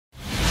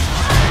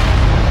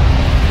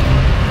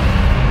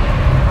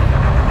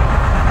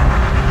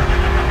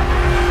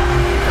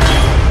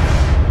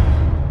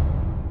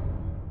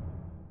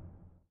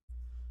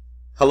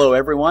Hello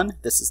everyone,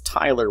 this is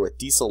Tyler with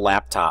Diesel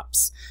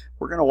Laptops.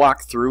 We're going to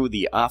walk through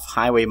the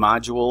off-highway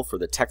module for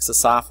the TEXA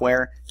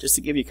software just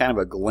to give you kind of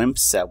a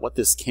glimpse at what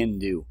this can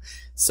do.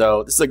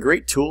 So this is a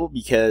great tool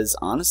because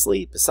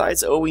honestly,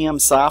 besides OEM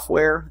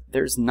software,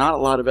 there's not a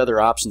lot of other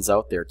options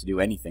out there to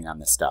do anything on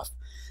this stuff.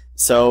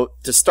 So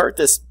to start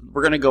this,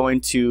 we're going to go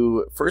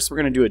into, first we're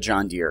going to do a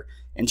John Deere.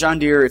 In John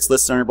Deere, it's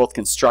listed under both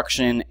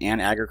construction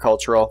and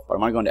agricultural, but I'm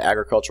going to go into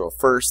agricultural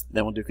first,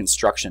 then we'll do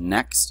construction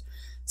next.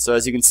 So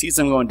as you can see as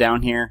I'm going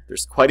down here,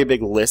 there's quite a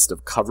big list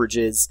of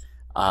coverages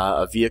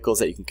of vehicles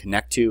that you can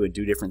connect to and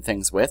do different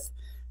things with.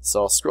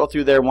 So I'll scroll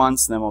through there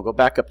once, and then we'll go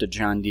back up to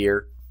John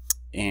Deere,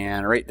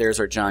 and right there's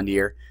our John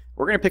Deere.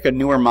 We're going to pick a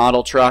newer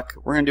model truck.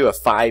 We're going to do a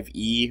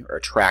 5E, or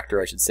a tractor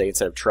I should say,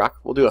 instead of truck.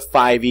 We'll do a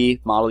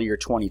 5E, model year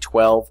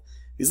 2012.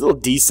 These little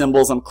D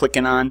symbols I'm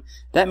clicking on,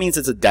 that means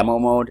it's a demo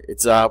mode.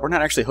 It's we're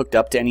not actually hooked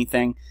up to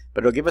anything,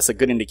 but it'll give us a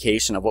good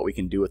indication of what we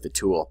can do with the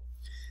tool.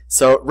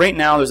 So right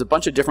now there's a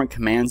bunch of different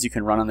commands you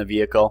can run on the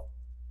vehicle.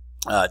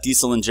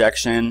 Diesel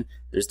injection,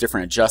 there's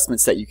different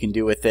adjustments that you can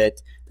do with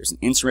it. There's an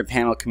instrument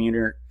panel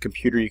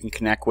computer you can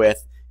connect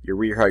with, your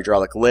rear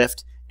hydraulic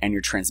lift, and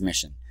your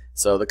transmission.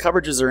 So the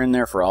coverages are in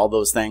there for all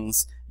those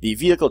things. The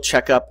vehicle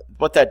checkup,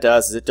 what that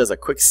does is it does a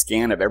quick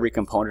scan of every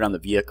component on the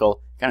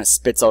vehicle, kind of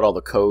spits out all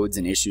the codes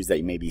and issues that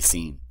you may be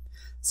seeing.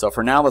 So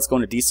for now, let's go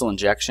into diesel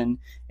injection,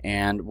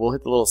 and we'll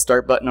hit the little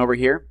start button over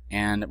here,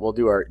 and we'll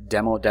do our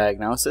demo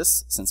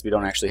diagnosis since we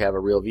don't actually have a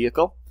real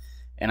vehicle.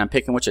 And I'm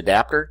picking which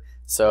adapter.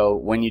 So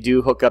when you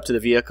do hook up to the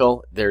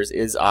vehicle, there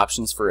is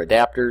options for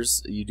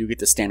adapters. You do get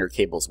the standard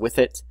cables with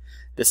it.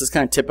 This is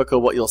kind of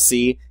typical. What you'll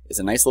see is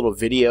a nice little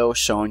video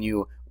showing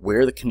you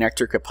where the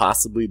connector could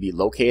possibly be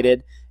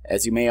located.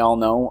 As you may all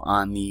know,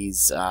 on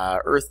these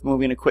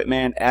earth-moving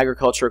equipment,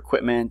 agriculture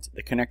equipment,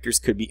 the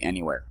connectors could be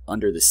anywhere.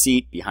 Under the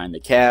seat, behind the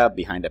cab,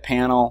 behind a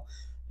panel.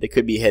 They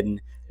could be hidden.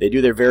 They do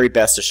their very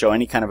best to show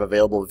any kind of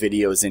available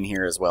videos in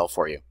here as well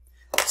for you.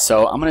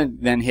 So I'm going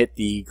to then hit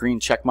the green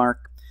check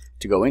mark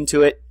to go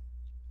into it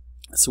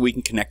so we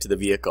can connect to the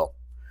vehicle.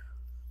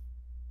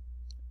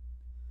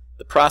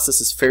 The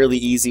process is fairly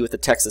easy with the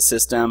TEXA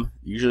system.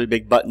 Usually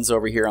big buttons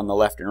over here on the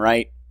left and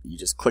right. You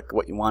just click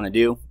what you want to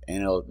do,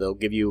 and they'll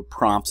give you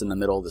prompts in the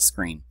middle of the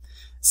screen.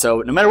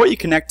 So no matter what you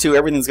connect to,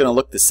 everything's going to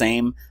look the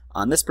same.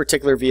 On this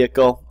particular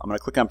vehicle, I'm going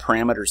to click on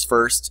parameters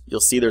first. You'll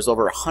see there's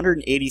over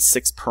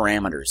 186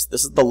 parameters.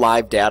 This is the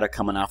live data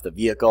coming off the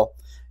vehicle.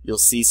 You'll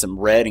see some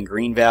red and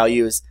green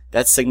values.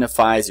 That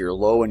signifies your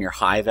low and your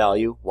high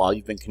value while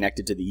you've been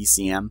connected to the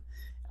ECM.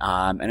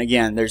 And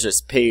again, there's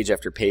just page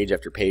after page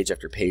after page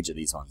after page of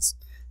these ones.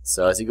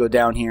 So as you go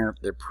down here,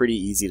 they're pretty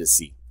easy to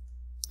see.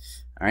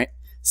 All right.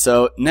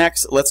 So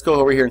next, let's go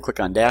over here and click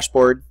on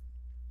dashboard.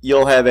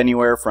 You'll have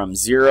anywhere from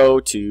 0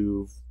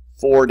 to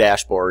 4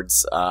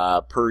 dashboards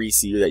per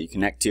ECU that you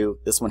connect to.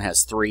 This one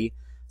has 3.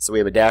 So we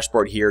have a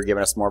dashboard here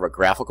giving us more of a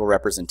graphical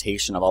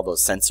representation of all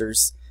those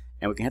sensors.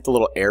 And we can hit the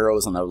little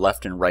arrows on the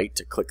left and right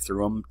to click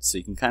through them so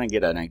you can kind of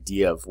get an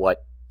idea of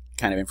what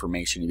kind of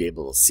information you'll be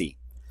able to see.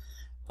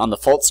 On the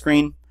fault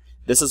screen,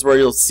 this is where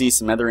you'll see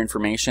some other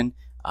information.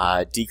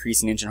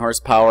 Decreasing engine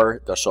horsepower,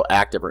 they'll show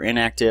active or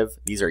inactive.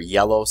 These are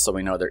yellow, so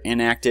we know they're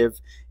inactive.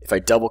 If I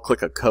double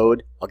click a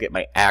code, I'll get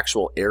my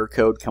actual error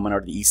code coming out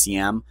of the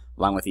ECM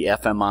along with the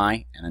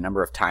FMI and the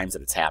number of times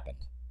that it's happened.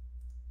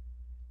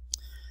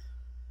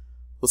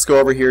 Let's go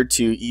over here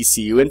to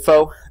Ecu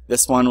Info.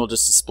 This one will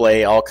just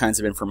display all kinds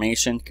of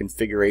information,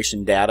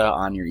 configuration data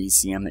on your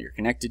ECM that you're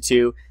connected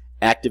to,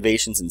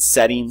 activations and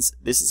settings.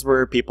 This is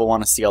where people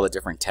want to see all the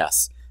different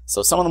tests.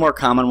 So some of the more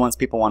common ones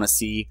people want to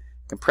see: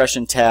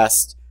 compression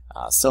test,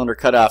 cylinder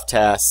cutoff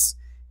tests,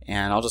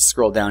 and I'll just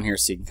scroll down here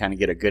so you can kind of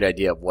get a good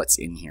idea of what's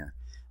in here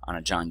on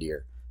a John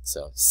Deere.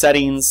 So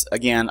settings,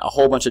 again, a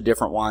whole bunch of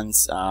different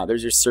ones.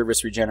 There's your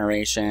service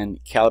regeneration,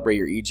 calibrate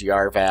your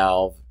EGR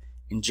valve,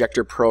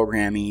 injector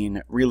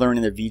programming,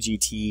 relearning the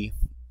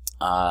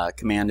VGT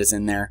command is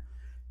in there.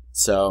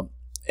 So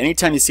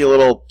anytime you see a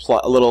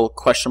little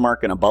question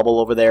mark and a bubble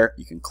over there,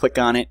 you can click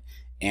on it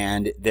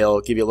and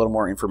they'll give you a little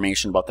more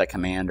information about that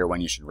command or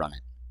when you should run it.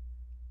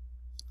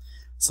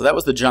 So that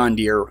was the John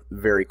Deere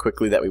very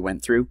quickly that we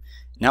went through.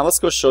 Now let's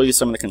go show you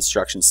some of the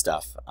construction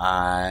stuff.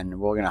 And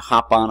we're going to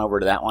hop on over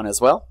to that one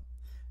as well.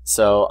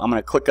 So I'm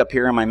going to click up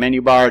here on my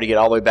menu bar to get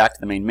all the way back to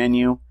the main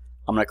menu.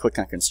 I'm going to click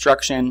on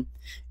construction.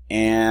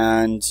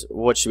 And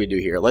what should we do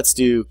here? Let's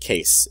do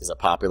case is a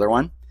popular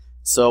one.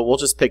 So we'll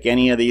just pick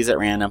any of these at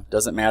random.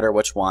 Doesn't matter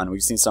which one. We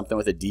just need something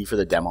with a D for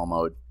the demo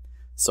mode.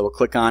 So we'll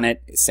click on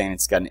it. It's saying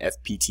it's got an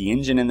FPT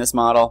engine in this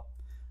model.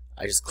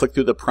 I just click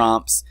through the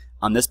prompts.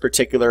 On this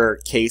particular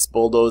case,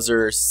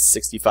 bulldozer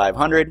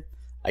 6500,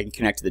 I can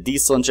connect to the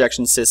diesel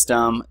injection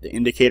system, the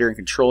indicator and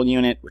control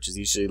unit, which is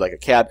usually like a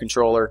cab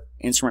controller,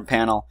 instrument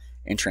panel,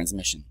 and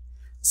transmission.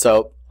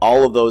 So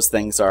all of those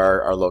things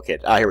are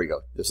located. Here we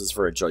go. This is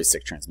for a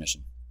joystick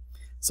transmission.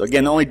 So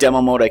again, the only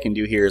demo mode I can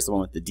do here is the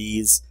one with the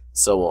D's.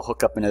 So we'll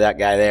hook up into that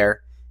guy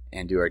there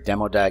and do our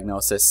demo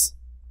diagnosis.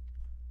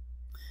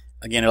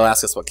 Again, it'll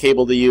ask us what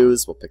cable to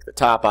use. We'll pick the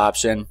top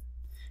option.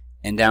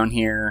 And down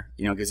here,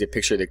 gives you a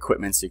picture of the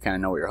equipment so you kind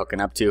of know what you're hooking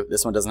up to.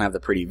 This one doesn't have the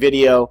pretty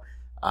video,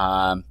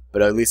 but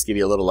it'll at least give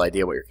you a little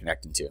idea what you're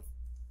connecting to.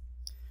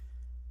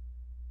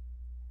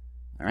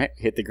 All right,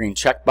 hit the green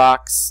check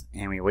box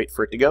and we wait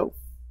for it to go.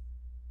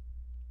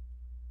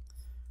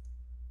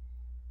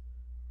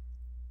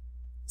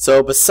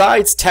 So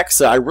besides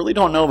TEXA, I really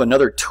don't know of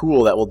another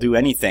tool that will do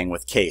anything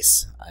with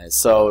case.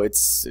 So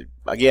it's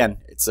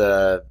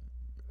a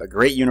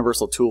great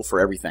universal tool for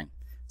everything.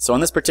 So on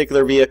this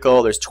particular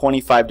vehicle, there's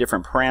 25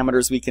 different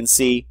parameters we can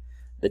see.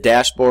 The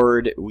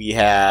dashboard, we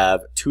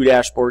have 2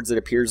 dashboards that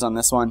appears on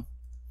this one.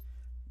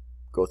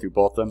 Go through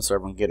both of them so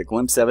everyone can get a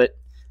glimpse of it.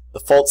 The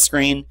fault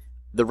screen,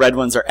 the red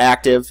ones are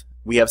active.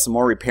 We have some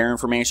more repair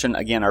information.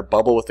 Again, our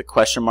bubble with the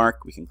question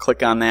mark, we can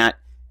click on that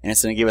and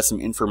it's going to give us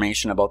some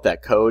information about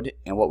that code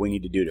and what we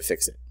need to do to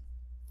fix it.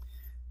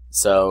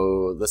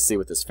 So let's see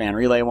what this fan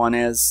relay one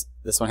is.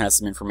 This one has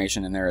some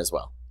information in there as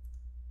well.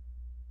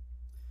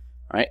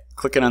 All right,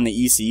 clicking on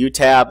the ECU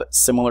tab,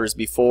 similar as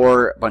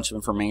before, a bunch of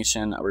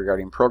information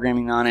regarding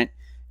programming on it,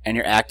 and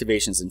your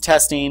activations and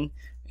testing,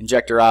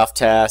 injector off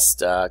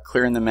test,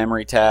 clearing the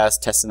memory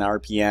test, testing the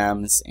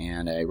RPMs,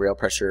 and a rail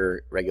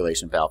pressure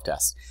regulation valve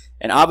test.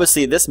 And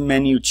obviously this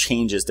menu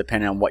changes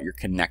depending on what you're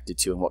connected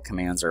to and what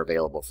commands are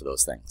available for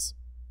those things.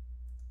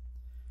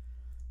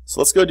 So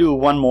let's go do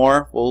one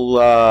more. We'll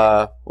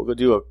go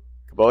do a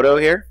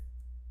Kubota here.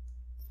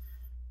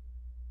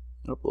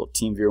 Oh, little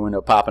team viewer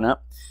window popping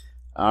up.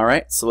 All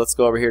right, so let's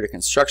go over here to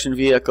construction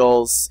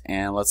vehicles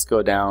and let's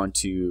go down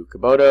to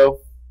Kubota.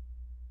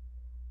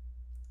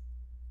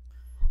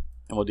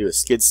 And we'll do a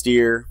skid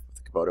steer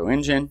with the Kubota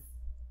engine.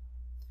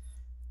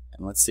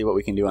 And let's see what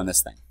we can do on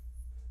this thing.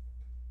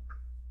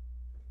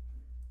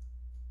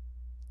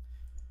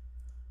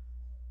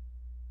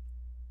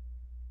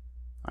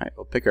 All right,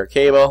 we'll pick our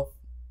cable.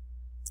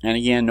 And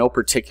again, no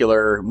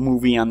particular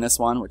movie on this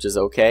one, which is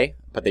okay,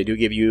 but they do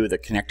give you the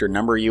connector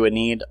number you would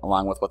need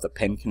along with what the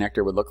pin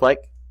connector would look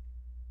like.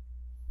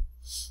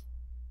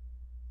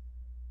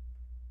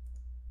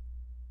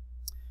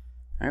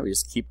 All right, we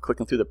just keep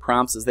clicking through the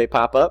prompts as they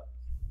pop up.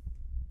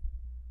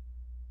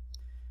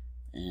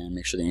 And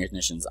make sure the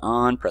ignition's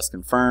on, press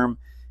confirm,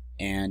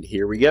 and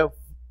here we go.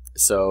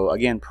 So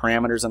again,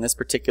 parameters on this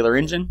particular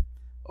engine,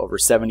 over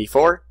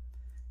 74.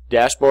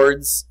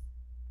 Dashboards,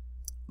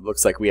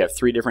 looks like we have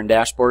 3 different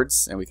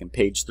dashboards, and we can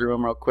page through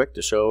them real quick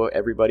to show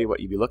everybody what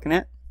you'd be looking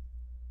at.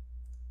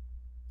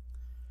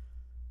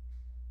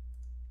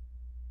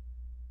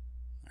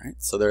 All right,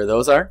 so there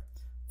those are.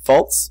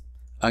 Faults,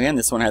 again,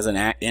 this one has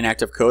an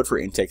inactive code for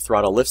intake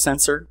throttle lift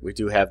sensor. We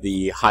do have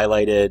the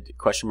highlighted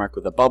question mark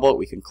with a bubble.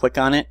 We can click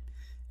on it,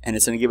 and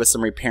it's going to give us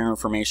some repair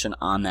information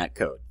on that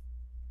code.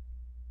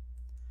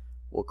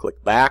 We'll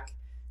click back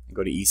and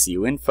go to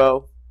ECU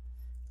Info,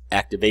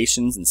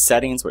 activations and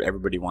settings, what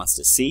everybody wants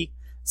to see.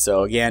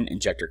 So again,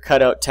 injector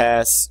cutout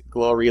tests,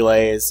 glow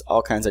relays,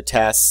 all kinds of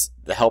tests.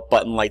 The help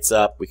button lights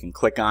up. We can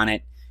click on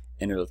it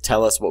and it'll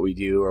tell us what we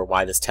do or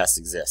why this test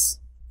exists.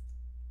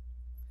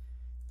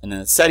 And then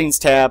the settings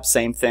tab,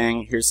 same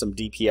thing. Here's some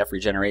DPF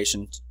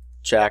regeneration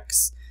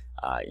checks,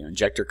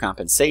 injector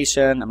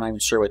compensation. I'm not even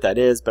sure what that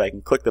is, but I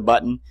can click the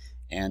button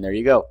and there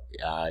you go.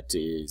 It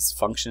is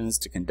functions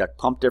to conduct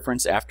pump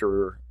difference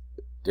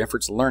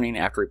learning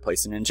after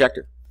replacing an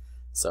injector.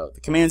 So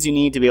the commands you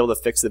need to be able to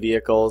fix the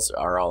vehicles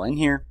are all in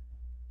here,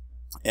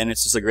 and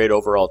it's just a great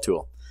overall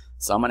tool.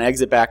 So I'm going to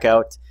exit back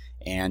out,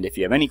 and if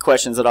you have any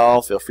questions at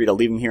all, feel free to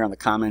leave them here on the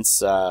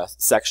comments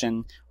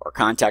section or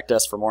contact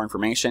us for more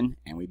information,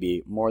 and we'd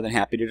be more than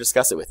happy to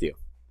discuss it with you.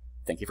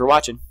 Thank you for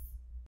watching.